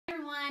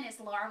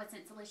Laura with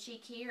Centsibly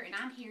Chic here, and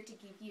I'm here to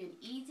give you an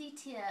easy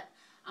tip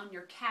on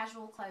your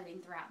casual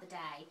clothing throughout the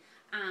day.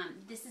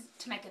 This is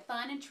to make it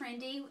fun and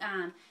trendy.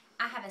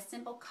 I have a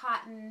simple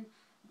cotton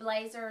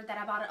blazer that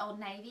I bought at Old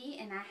Navy,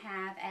 and I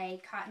have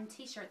a cotton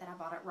t-shirt that I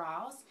bought at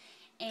Ross.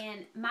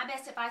 And my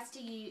best advice to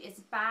you is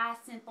buy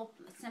simple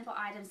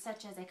items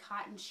such as a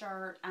cotton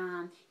shirt.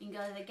 You can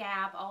go to the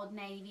Gap, Old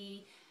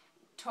Navy,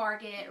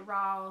 Target,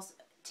 Ross,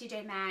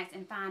 TJ Maxx,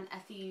 and find a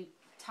few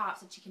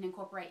tops that you can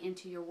incorporate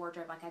into your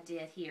wardrobe like I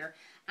did here.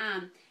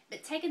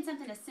 But taking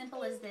something as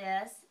simple as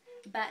this,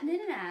 buttoning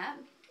it up,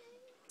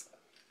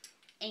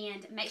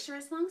 and make sure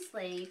it's long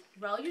sleeve.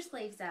 Roll your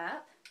sleeves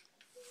up,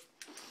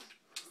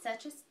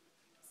 such as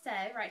so,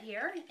 right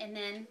here, and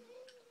then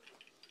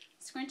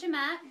scrunch them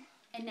up,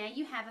 and now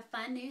you have a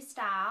fun new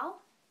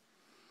style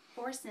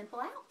for a simple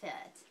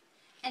outfit.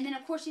 And then,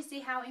 of course, you see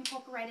how I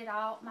incorporated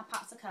all my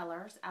pops of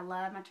colors. I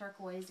love my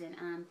turquoise,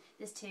 and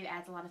this too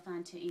adds a lot of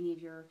fun to any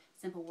of your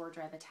simple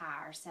wardrobe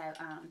attire. So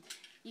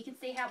you can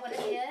see what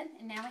I did,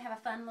 and now we have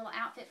a fun little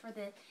outfit for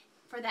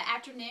the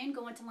afternoon,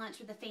 going to lunch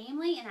with the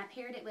family. And I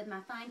paired it with my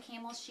fun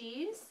camel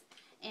shoes.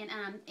 And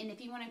if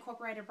you want to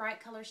incorporate a bright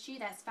color shoe,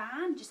 that's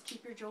fine. Just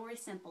keep your jewelry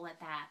simple at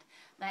that.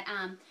 But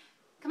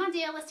come on,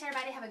 Dale, let's tell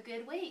everybody have a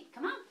good week.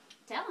 Come on,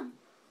 tell them.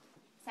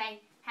 Say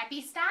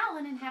happy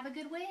styling and have a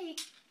good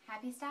week.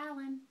 Happy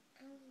styling.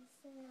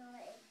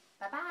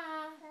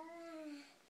 Bye-bye.